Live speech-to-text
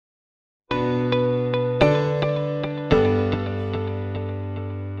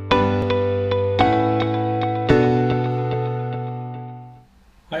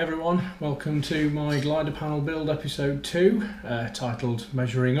everyone, welcome to my glider panel build episode 2, titled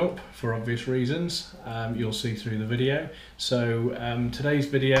Measuring Up for obvious reasons. You'll see through the video. So today's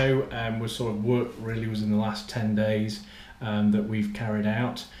video was sort of work really was in the last 10 days that we've carried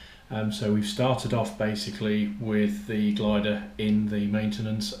out. So we've started off basically with the glider in the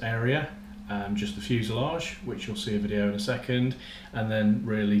maintenance area, just the fuselage, which you'll see a video in a second, and then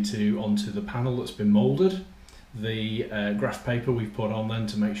really onto the panel that's been moulded. The graph paper we've put on then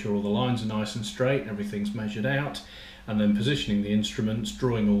to make sure all the lines are nice and straight, everything's measured out, and then positioning the instruments,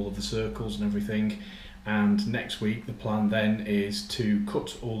 drawing all of the circles and everything. And next week the plan then is to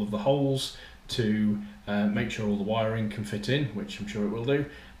cut all of the holes to make sure all the wiring can fit in, which I'm sure it will do,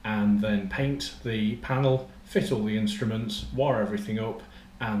 and then paint the panel, fit all the instruments, wire everything up,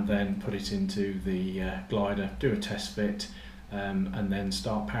 and then put it into the glider, do a test fit, and then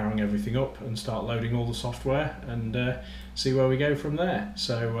start powering everything up and start loading all the software and see where we go from there.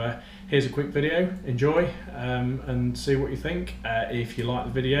 So here's a quick video, enjoy and see what you think. If you like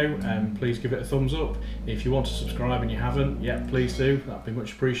the video, please give it a thumbs up. If you want to subscribe and you haven't yet, please do, that'd be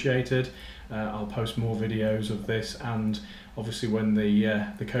much appreciated. I'll post more videos of this, and obviously when the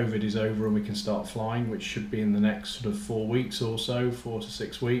COVID is over and we can start flying, which should be in the next sort of 4 weeks or so, 4 to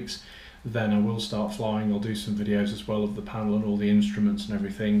 6 weeks, then I will start flying. I'll do some videos as well of the panel and all the instruments and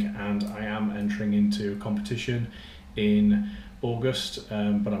everything, and I am entering into a competition in August,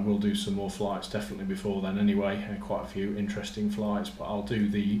 but I will do some more flights definitely before then anyway, quite a few interesting flights. But I'll do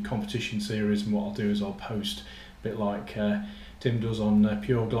the competition series, and what I'll do is I'll post a bit like Tim does on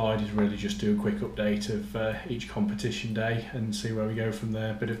Pure Glide, is really just do a quick update of each competition day and see where we go from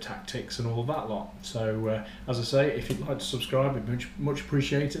there, a bit of tactics and all of that lot. So as I say, if you'd like to subscribe, it'd be much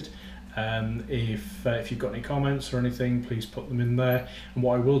appreciated. If you've got any comments or anything, please put them in there. And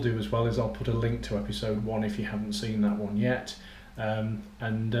what I will do as well is I'll put a link to episode 1 if you haven't seen that one yet.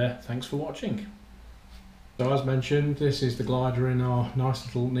 Thanks for watching. So as mentioned, this is the glider in our nice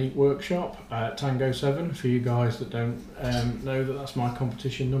little neat workshop, Tango 7, for you guys that don't know that that's my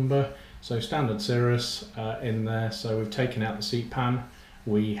competition number. So standard Cirrus in there. So we've taken out the seat pan.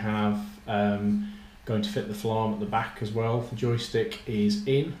 We have going to fit the FLARM at the back as well. The joystick is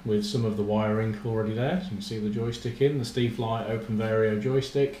in with some of the wiring already there, so you can see the joystick in, the Stefly OpenVario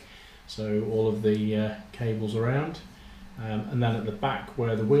Joystick, so all of the cables around. And then at the back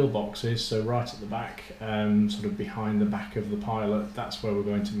where the wheel box is, so right at the back, sort of behind the back of the pilot, that's where we're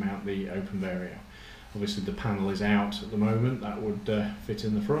going to mount the OpenVario. Obviously the panel is out at the moment, that would fit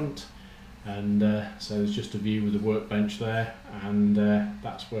in the front. And so there's just a view with the workbench there, and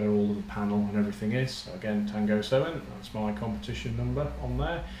that's where all of the panel and everything is. So again, Tango 7, that's my competition number on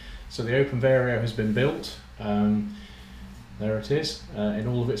there. So the OpenVario has been built. There it is, in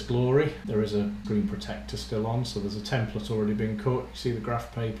all of its glory. There is a screen protector still on, so there's a template already been cut. You see the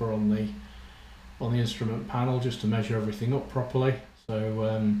graph paper on the instrument panel just to measure everything up properly.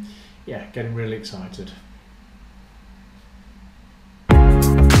 So yeah, getting really excited.